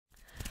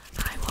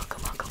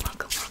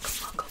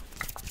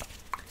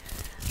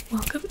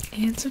welcome.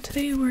 And so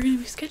today we're going to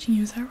be sketching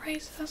you. Is that right?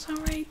 Does that sound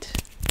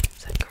right?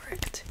 Is that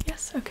correct?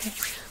 Yes? Okay.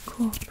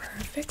 Cool.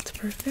 Perfect.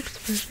 Perfect.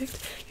 Perfect.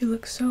 You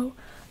look so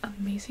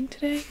amazing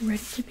today.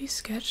 Ready to be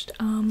sketched.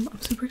 I'm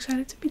super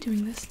excited to be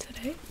doing this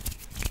today.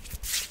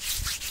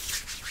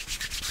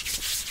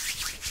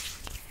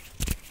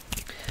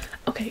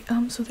 Okay,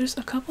 so there's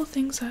a couple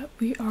things that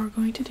we are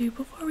going to do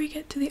before we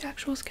get to the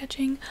actual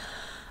sketching.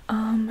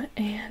 And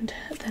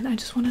then I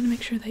just wanted to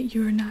make sure that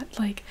you're not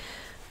like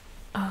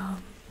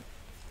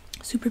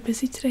super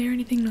busy today or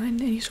anything, not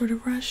in any sort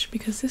of rush,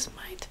 because this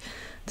might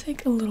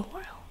take a little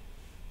while.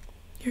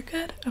 You're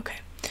good? Okay,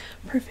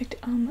 perfect.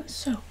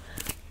 So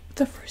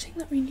the first thing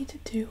that we need to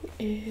do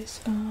is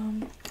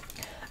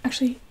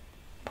actually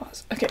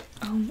pause. Okay,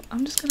 I'm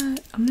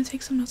gonna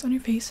take some notes on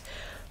your face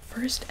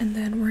first, and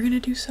then we're gonna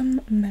do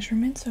some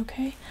measurements,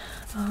 okay?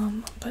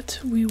 But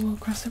we will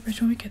cross that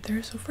bridge when we get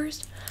there. So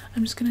first,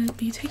 I'm just gonna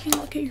be taking a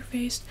look at your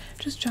face,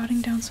 just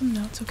jotting down some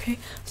notes, okay?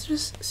 So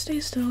just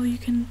stay still. You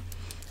can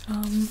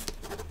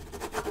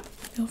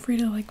feel free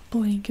to like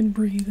blink and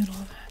breathe and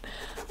all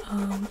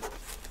that.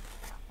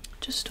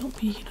 Just don't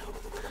be,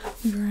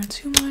 move around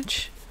too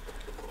much.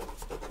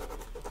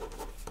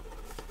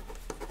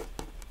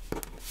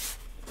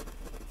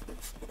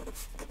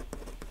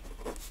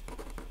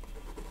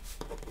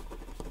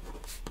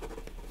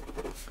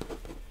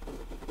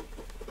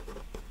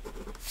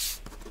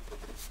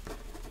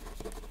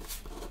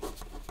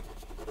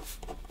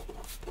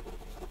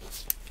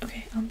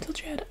 Okay,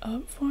 tilt your head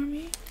up for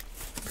me.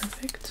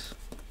 Perfect.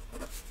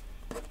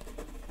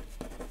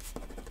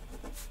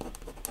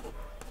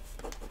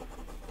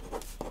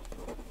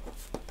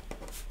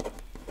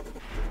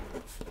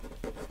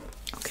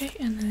 Okay,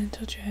 and then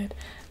tilt your head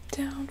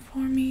down for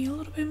me a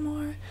little bit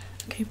more.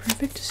 Okay,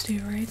 perfect. Just stay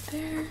right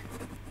there.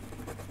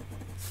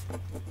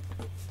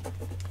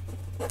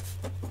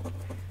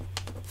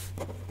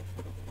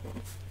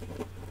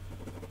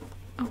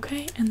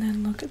 Okay, and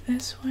then look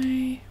this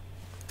way.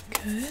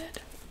 Good.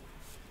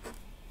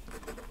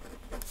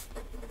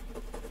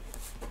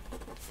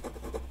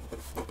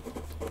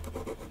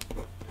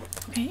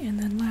 Okay, and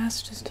then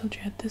last, just tilt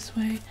your head this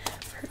way.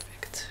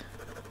 Perfect.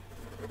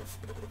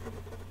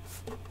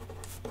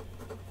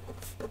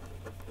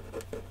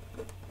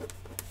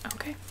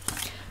 Okay,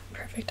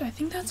 perfect. I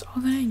think that's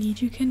all that I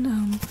need. You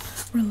can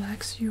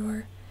relax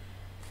your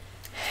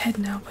head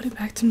now, put it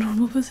back to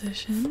normal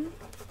position.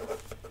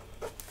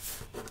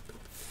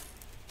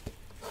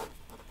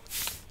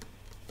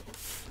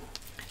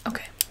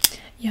 Okay,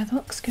 yeah, that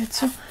looks good.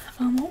 So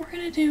what we're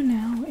gonna do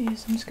now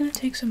is I'm just gonna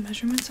take some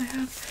measurements. I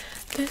have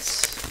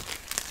this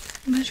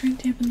measuring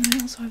tape, and then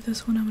I also have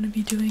this one. I'm gonna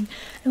be doing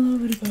a little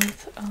bit of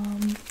both.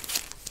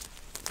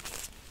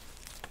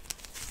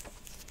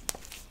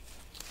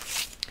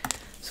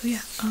 So yeah,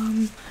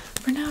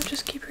 for now,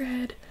 just keep your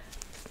head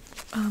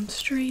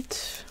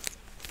straight.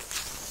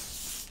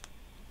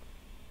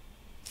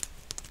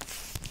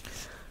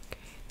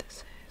 Okay,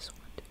 this is 1,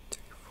 2,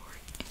 3, 4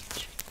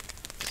 inches.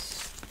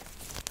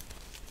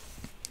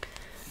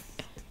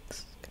 X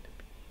is gonna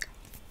be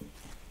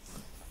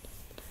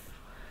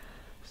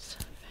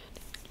 7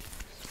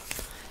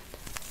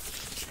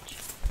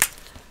 inches.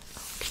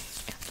 Okay,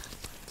 and then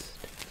let's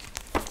do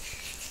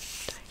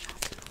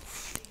diagonal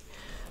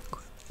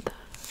the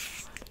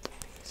front of the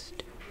face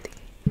to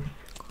the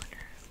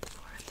corner of the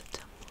floor at the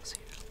temples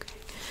here. Okay,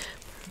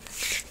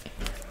 perfect.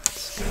 And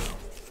let's go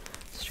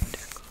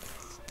straight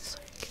across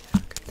like,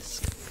 okay, this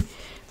is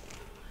gonna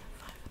be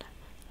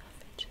 5.5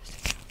 inches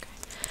here. Okay,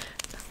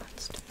 now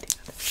let's do the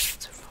other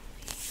side. So from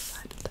the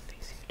side of the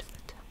face here to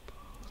the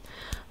temples.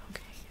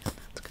 Okay, and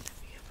that's gonna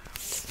be about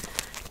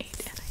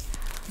 8.5.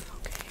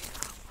 Okay,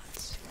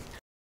 let's see.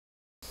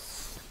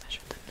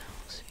 Measure the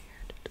nose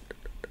here.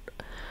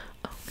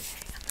 Okay,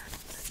 and then I'm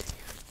gonna do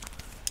your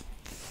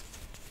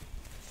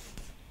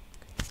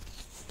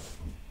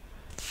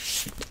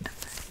and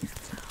then your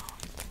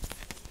mouth.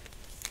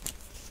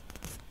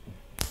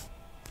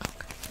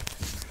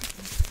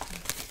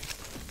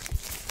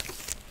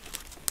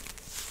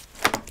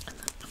 Okay. And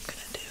then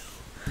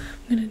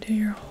I'm gonna do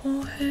your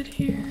whole head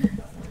here.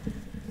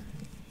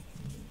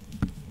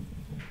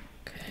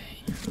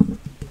 Okay.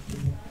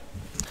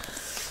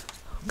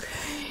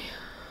 Okay.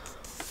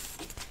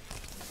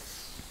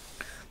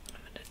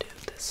 I'm gonna do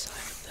this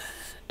side of the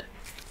head,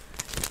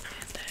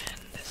 and then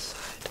this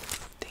side of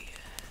the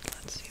head.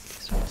 Let's see if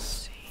these are the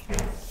same.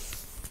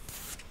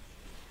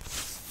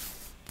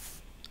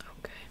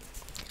 Okay,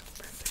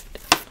 perfect.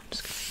 And then I'm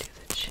just gonna do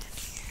the chin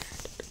here.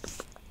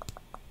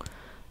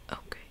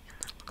 Okay, and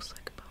that looks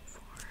like about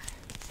 4.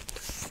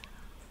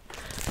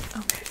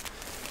 Okay.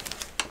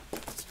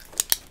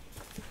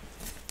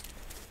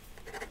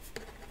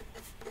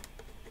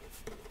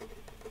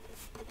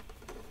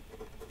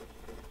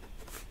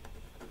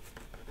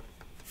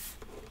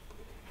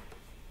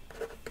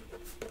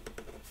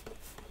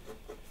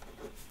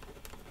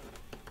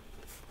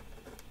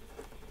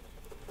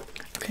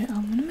 Okay,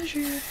 I'm gonna measure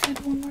your head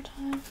one more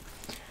time.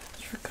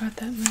 Just forgot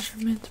that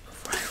measurement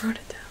before I wrote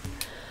it down.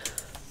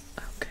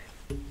 Okay.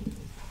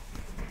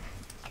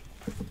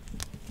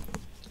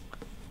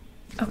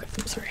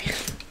 sorry.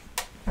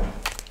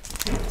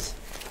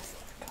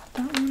 Got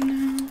that one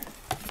now.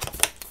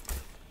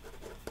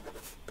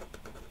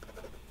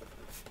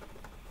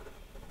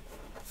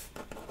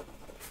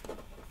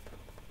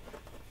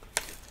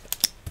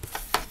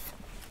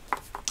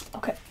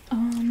 Okay,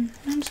 I'm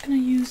just gonna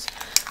use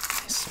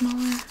a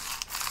smaller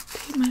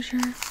tape measure.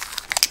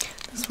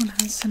 This one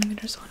has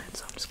centimeters on it,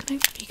 so I'm just gonna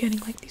be getting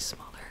like these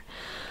smaller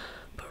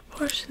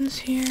proportions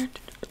here.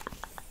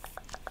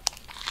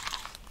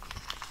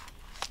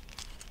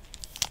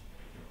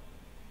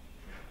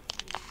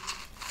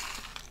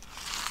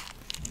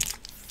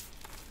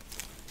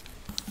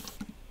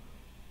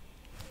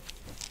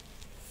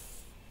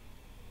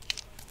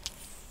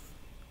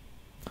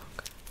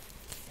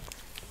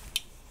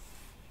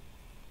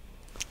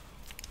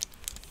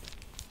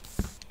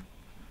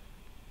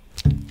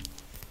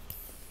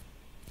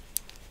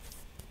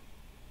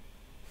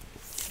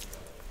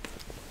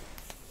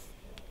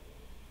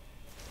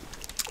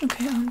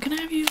 Okay, can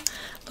I have you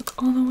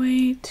look all the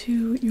way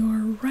to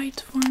your right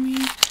for me?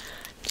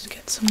 Just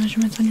get some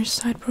measurements on your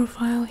side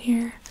profile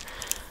here.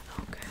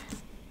 Okay.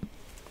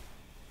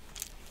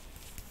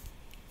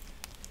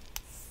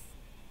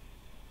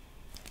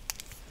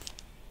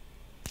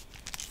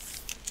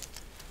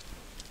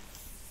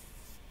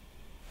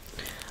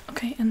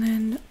 Okay, and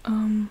then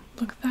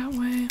look that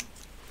way.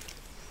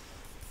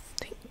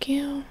 Thank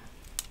you.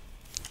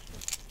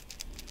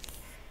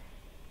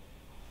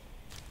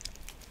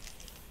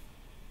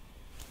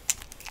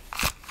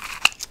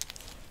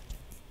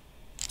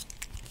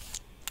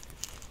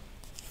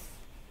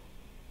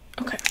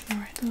 Okay, I'll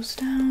write those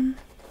down.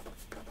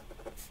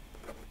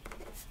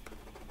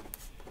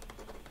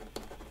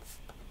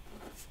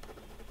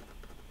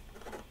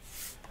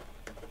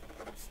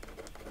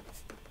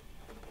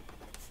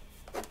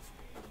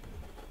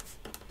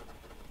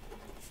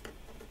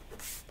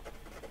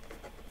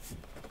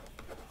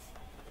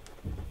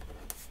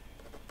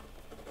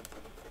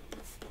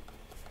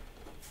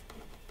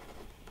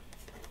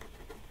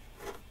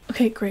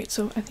 Okay, great.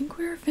 So I think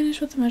we're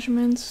finished with the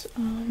measurements.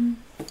 I'm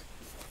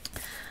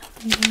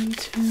going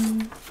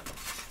to...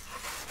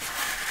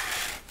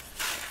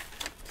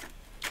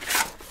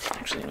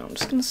 Actually, no, I'm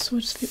just going to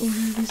switch the order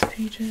of these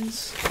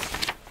pages.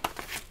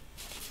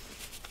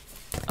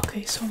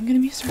 Okay, so I'm going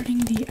to be starting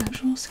the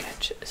actual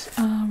sketch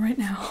right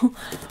now.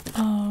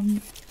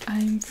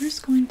 I'm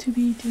first going to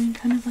be doing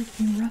kind of like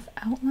a rough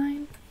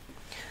outline.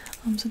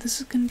 So this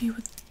is going to be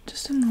with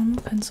just a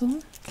normal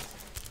pencil.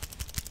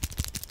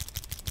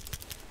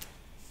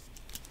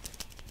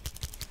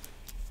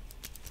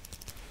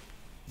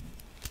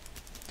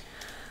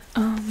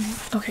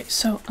 Okay,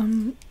 so,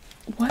 oh,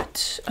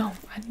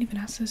 I didn't even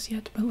ask this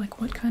yet, but, like,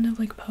 what kind of,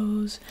 like,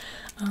 pose,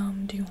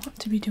 do you want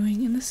to be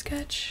doing in the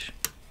sketch?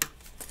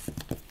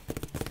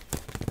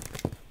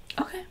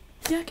 Okay,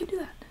 yeah, I can do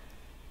that.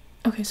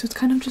 Okay, so it's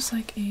kind of just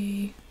like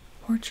a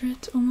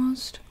portrait,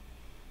 almost.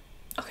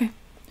 Okay,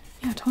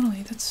 yeah,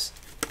 totally, that's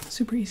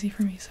super easy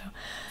for me, so,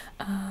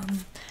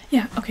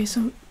 yeah, okay,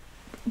 so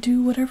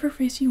do whatever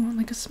face you want,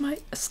 like a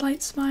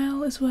slight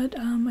smile is what,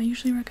 I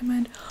usually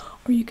recommend,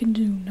 or you can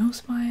do no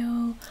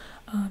smile.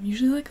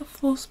 Usually like a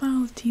full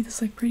smile with teeth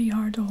is like pretty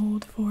hard to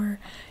hold for,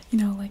 you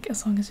know, like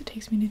as long as it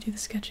takes me to do the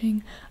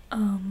sketching.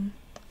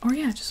 Or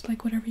yeah, just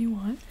like whatever you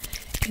want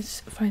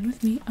is fine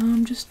with me.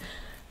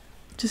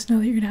 Just know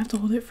that you're gonna have to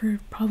hold it for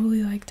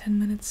probably like 10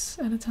 minutes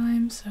at a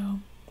time, so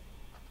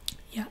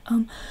yeah.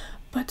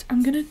 But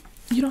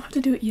you don't have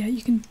to do it yet,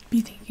 you can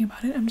be thinking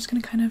about it. I'm just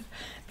gonna kind of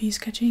be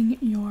sketching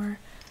your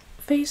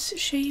face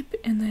shape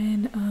and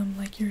then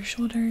like your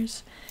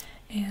shoulders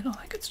and all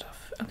that good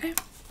stuff, okay?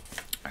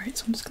 Alright,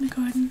 so I'm just gonna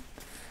go ahead and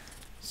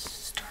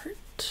start.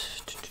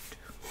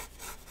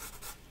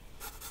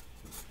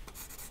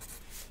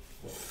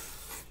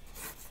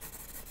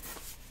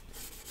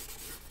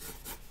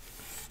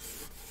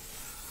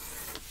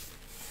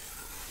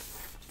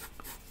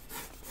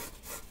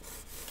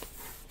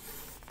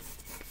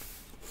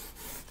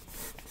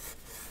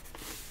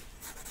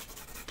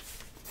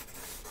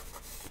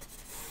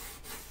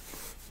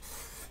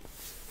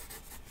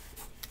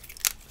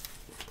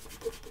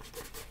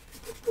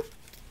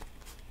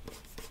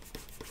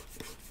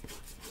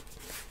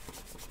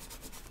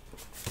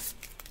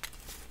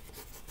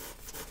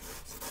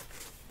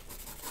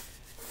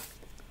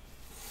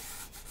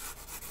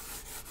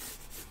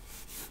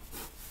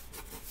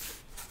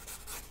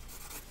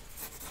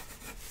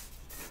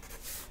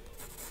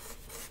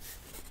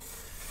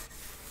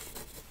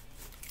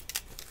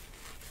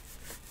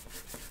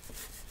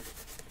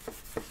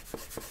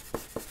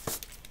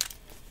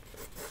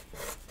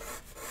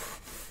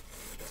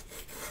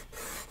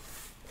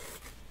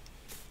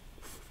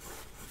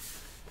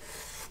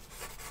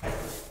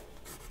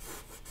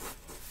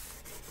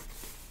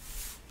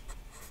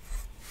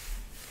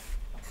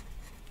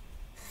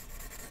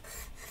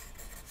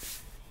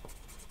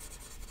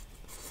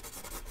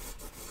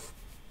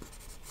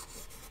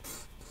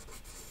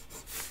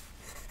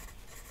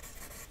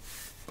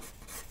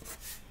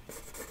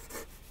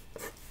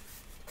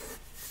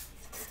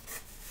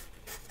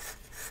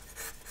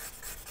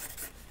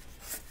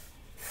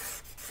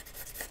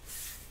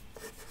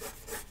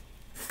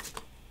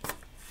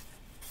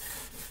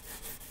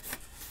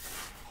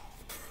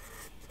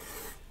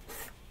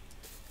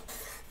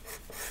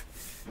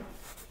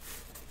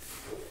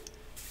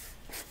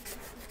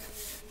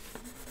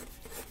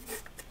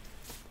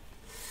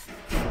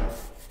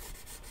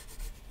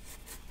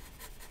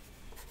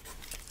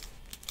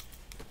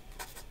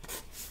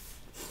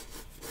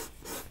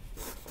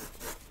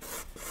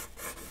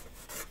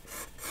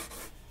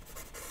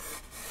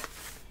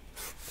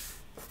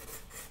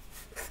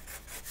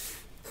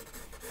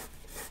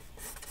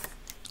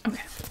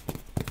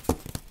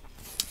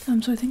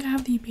 So I think I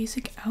have the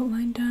basic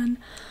outline done.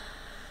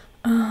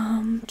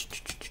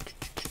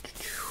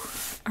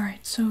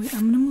 Alright, so I'm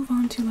gonna move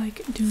on to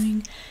like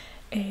doing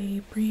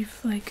a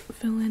brief like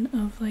fill-in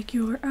of like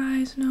your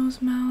eyes,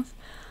 nose, mouth,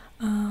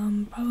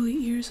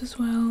 probably ears as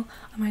well.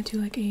 I might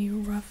do like a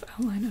rough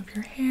outline of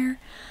your hair,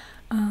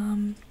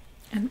 and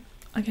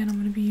again I'm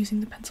gonna be using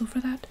the pencil for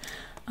that.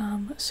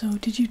 So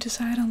did you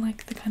decide on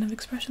like the kind of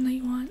expression that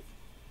you want?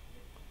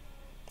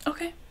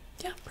 Okay,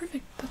 yeah,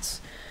 perfect,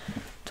 that's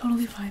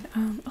totally fine.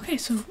 Okay,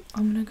 so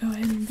I'm gonna go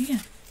ahead and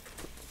begin.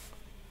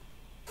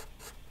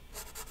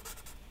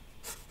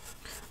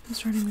 I'm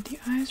starting with the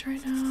eyes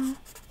right now.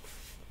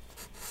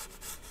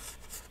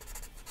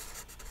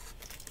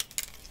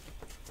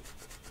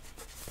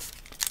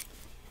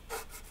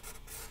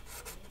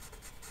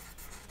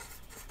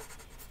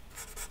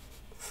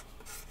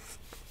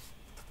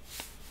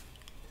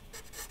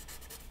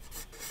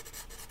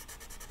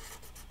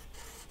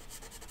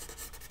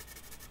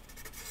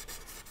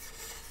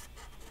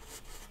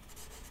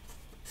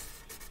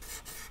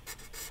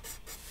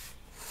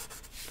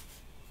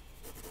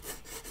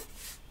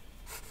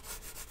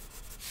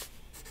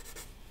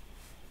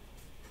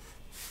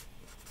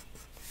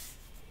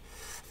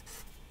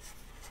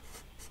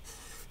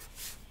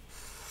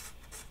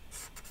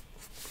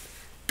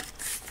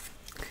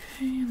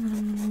 Okay, and then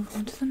I'm gonna move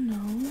on to the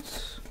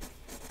nose.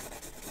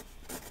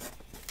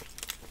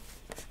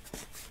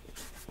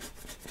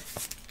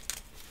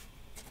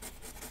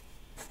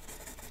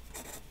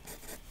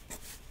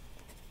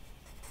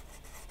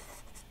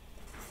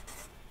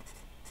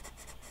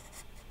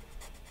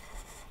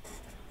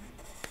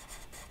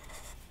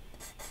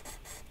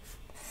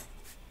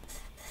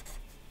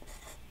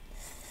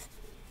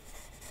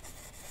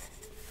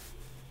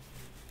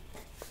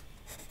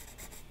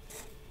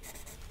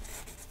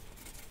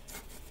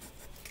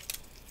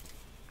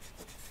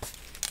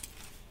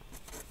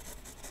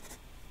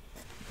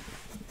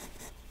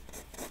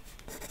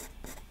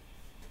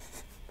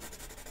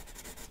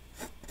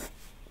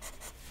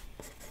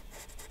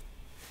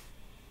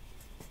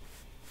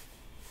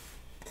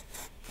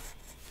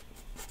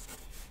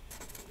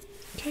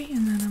 Okay,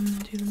 and then I'm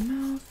gonna do the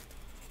mouth.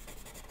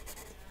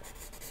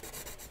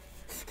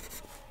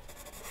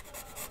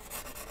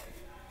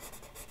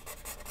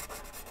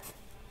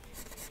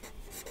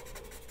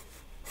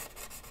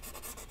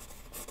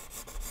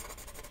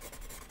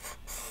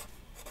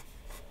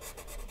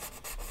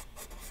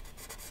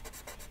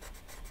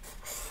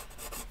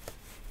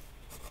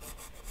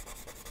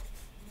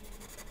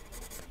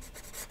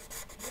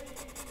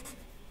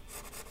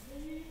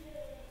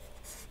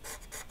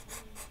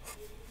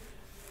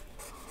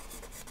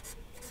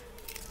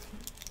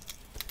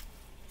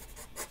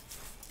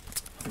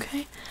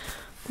 Okay,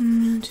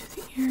 I'm gonna do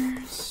the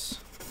ears.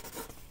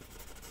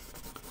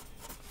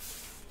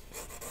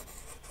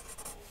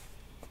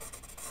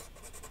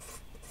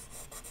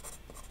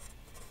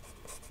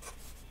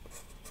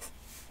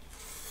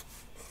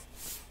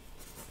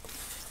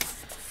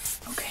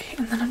 Okay,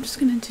 and then I'm just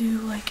gonna do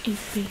like a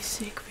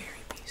basic, very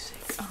basic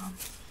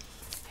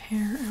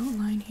hair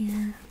outline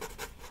here.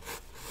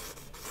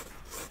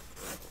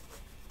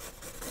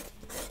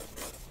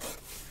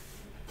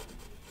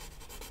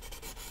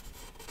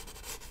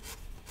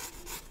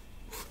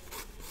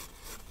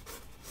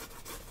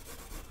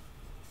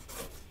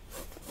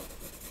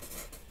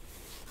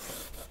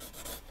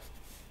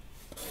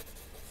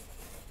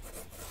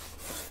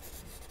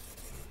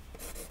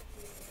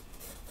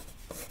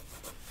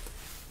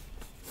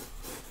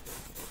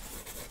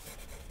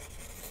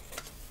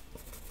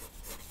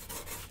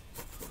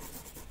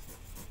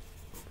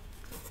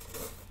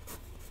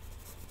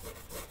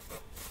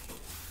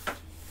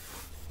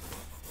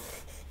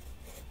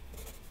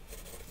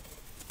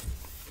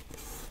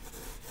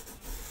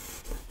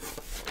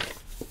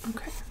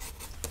 Okay.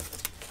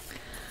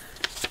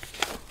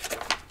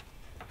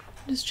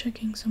 Just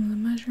checking some of the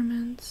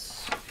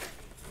measurements.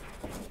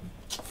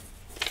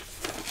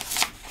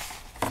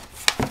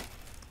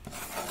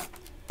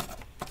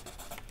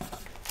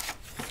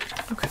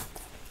 Okay.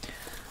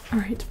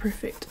 Alright,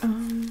 perfect.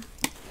 I'm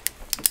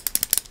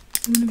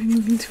gonna be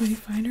moving to a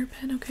finer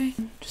pen, okay?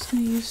 I'm just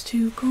gonna use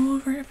to go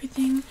over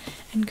everything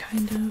and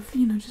kind of,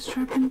 you know, just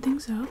sharpen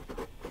things up.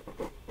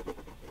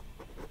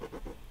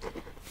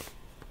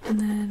 And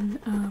then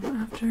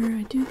after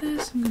I do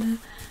this, I'm gonna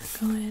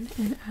go in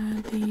and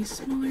add the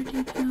smaller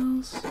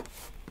details.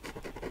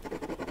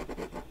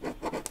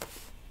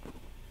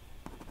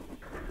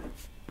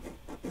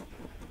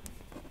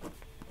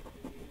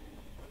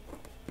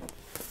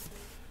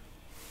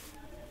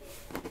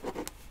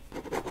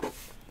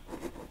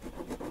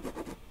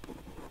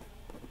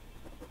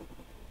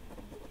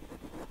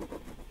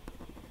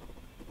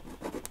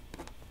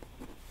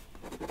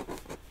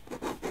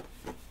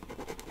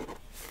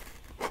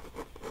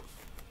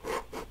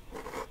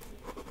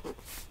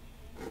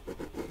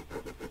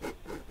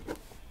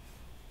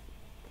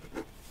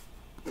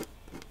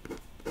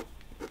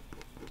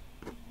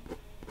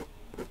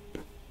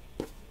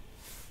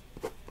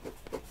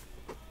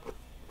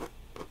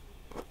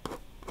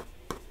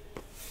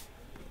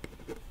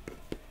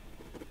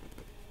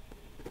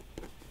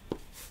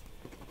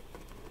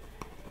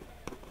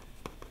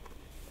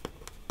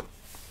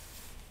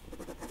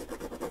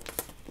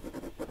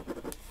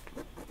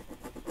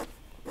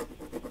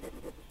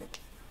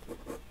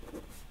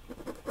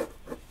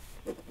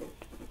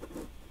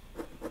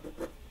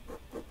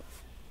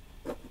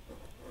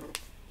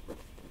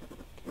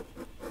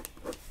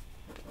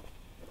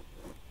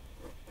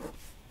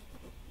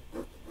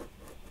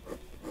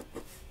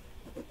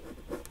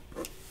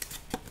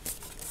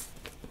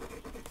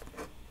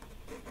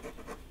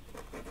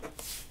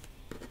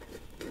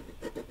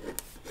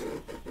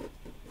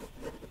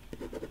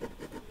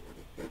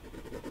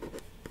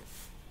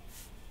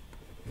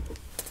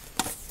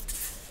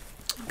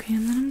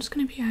 just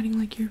gonna be adding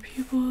like your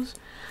pupils,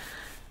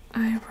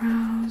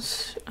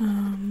 eyebrows,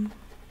 and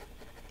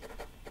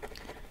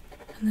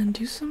then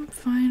do some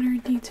finer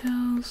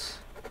details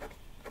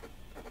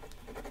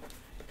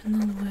in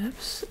the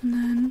lips, and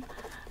then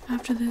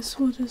after this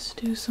we'll just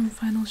do some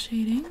final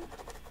shading.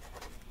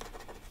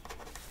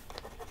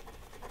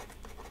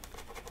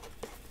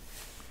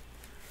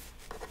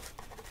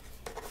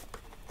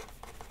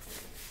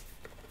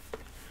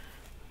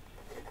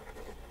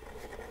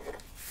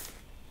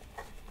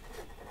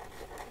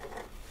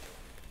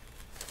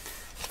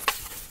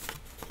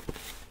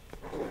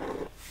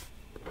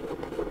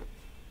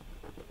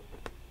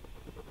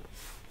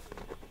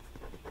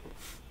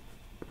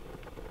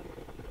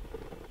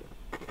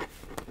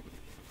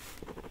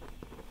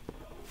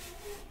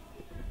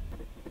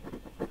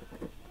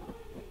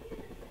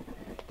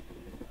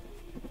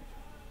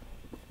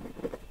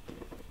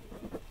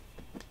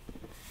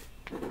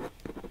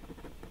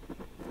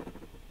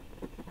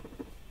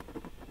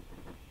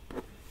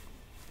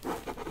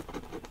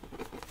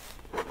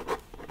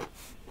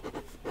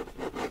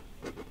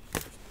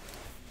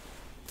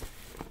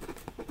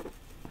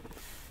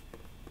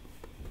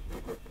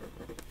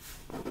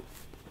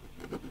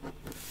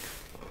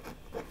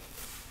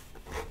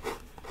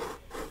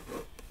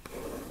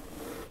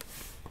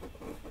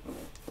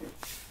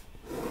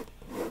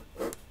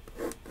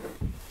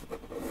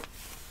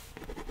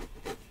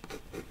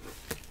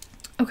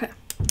 Okay,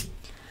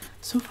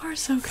 so far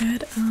so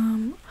good.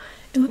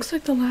 It looks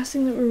like the last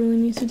thing that we really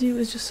need to do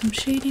is just some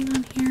shading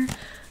on here.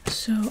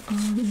 So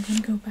I'm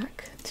gonna go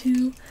back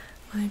to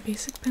my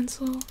basic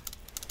pencil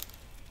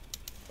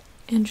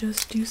and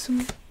just do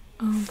some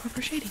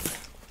proper shading.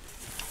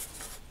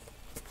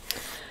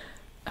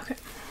 Okay.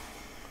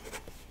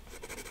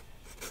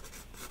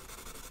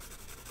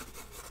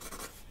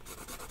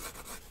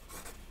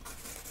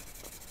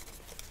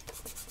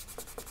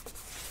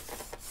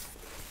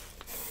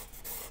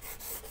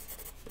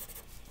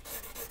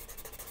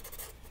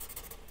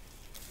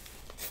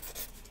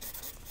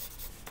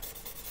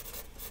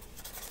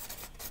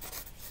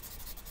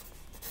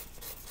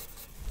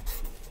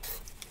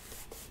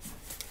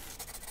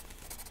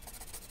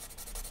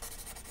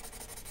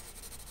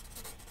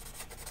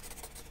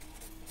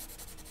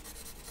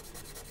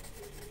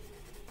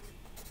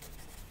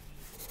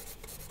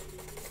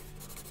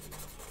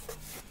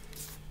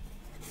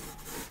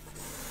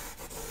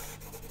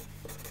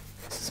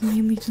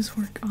 Mainly just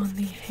work on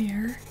the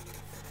hair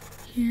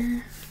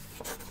here.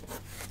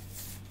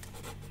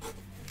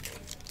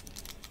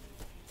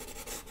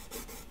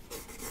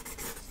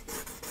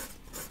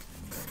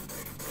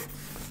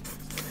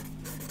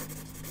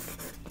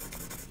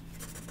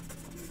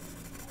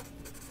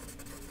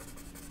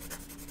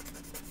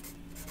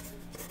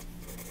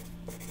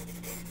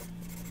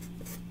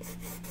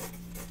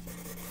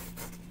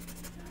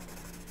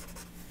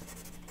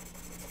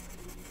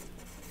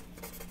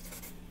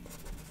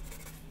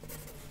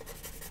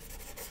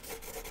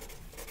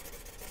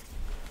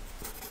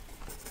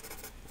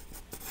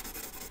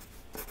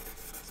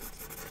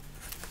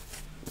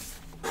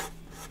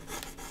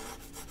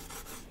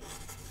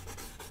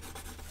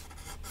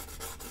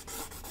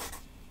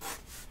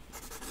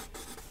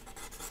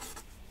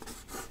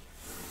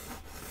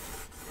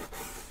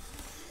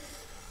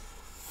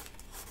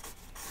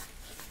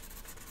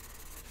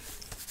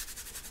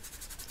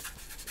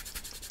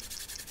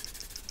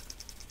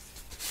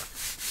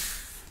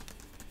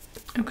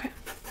 Okay.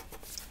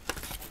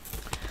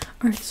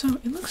 Alright, so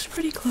it looks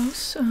pretty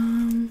close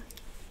to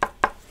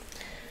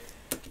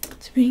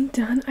being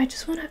done. I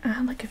just want to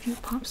add like a few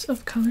pops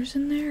of colors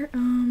in there.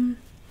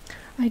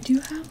 I do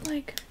have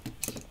like,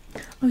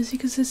 obviously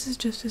because this is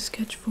just a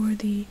sketch for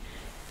the,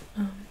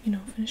 you know,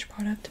 finished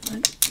product,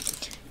 but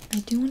I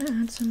do want to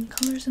add some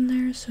colors in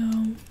there, so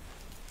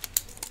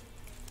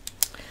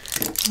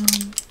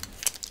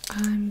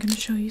I'm going to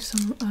show you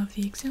some of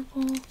the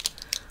examples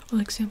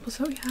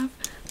that we have.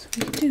 So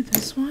we can do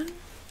this one.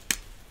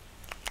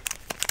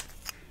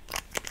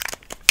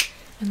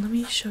 And let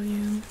me show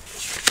you.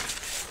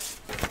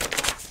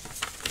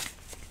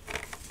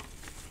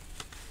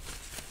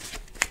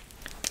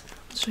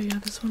 I'll show you how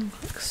this one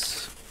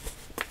looks.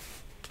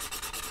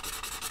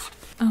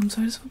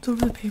 So I just flipped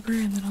over the paper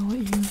and then I'll let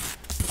you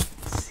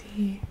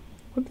see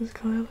what this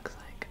color looks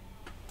like.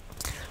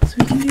 So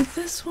we can do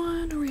this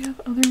one, or we have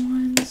other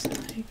ones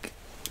like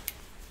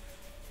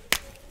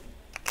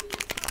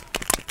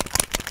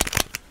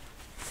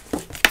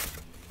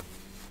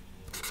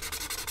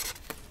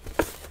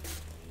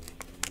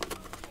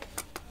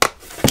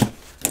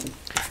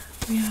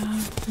we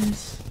have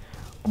this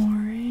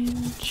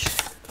orange,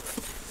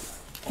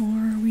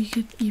 or we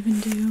could even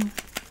do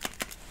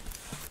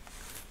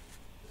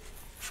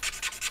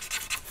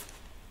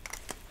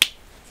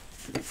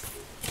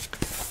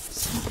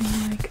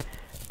something like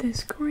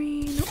this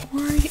green,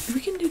 or we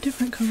can do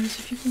different colors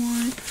if you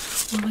want,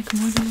 or like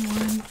more than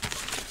one.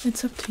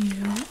 It's up to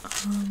you.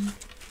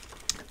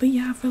 But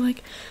yeah, for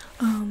like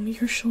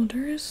your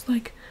shoulders,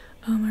 like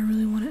I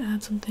really want to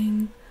add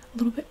something a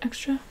little bit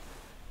extra.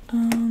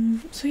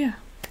 So yeah,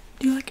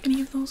 do you like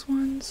any of those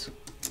ones?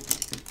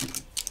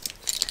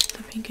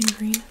 the pink and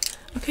green.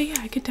 Okay, yeah,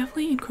 I could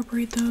definitely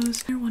incorporate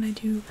those when I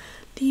do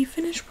the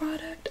finished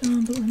product,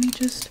 but let me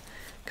just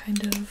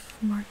kind of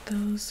mark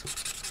those.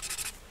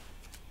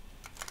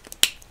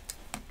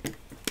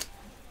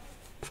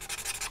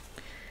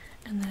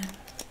 And then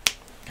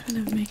kind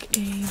of make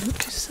a note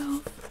to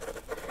self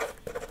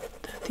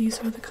that these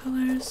are the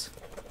colors.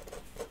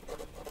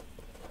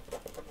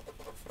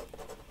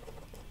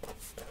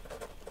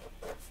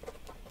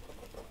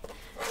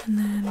 And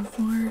then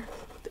for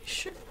the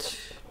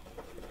shirt.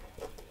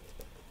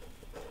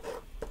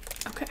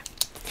 Okay,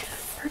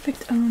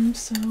 perfect.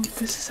 So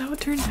this is how it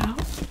turned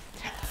out.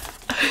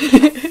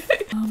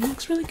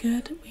 Looks really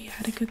good. We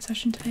had a good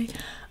session today.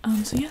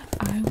 So yeah,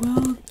 I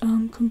will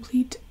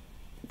complete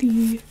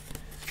the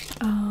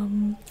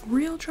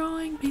real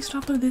drawing based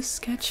off of this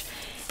sketch,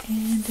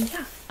 and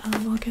yeah,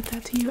 I'll get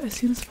that to you as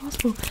soon as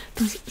possible.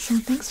 So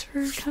thanks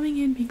for coming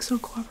in, being so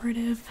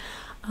cooperative.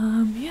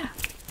 Yeah.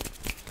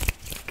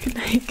 Good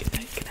night, good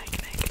night, good night.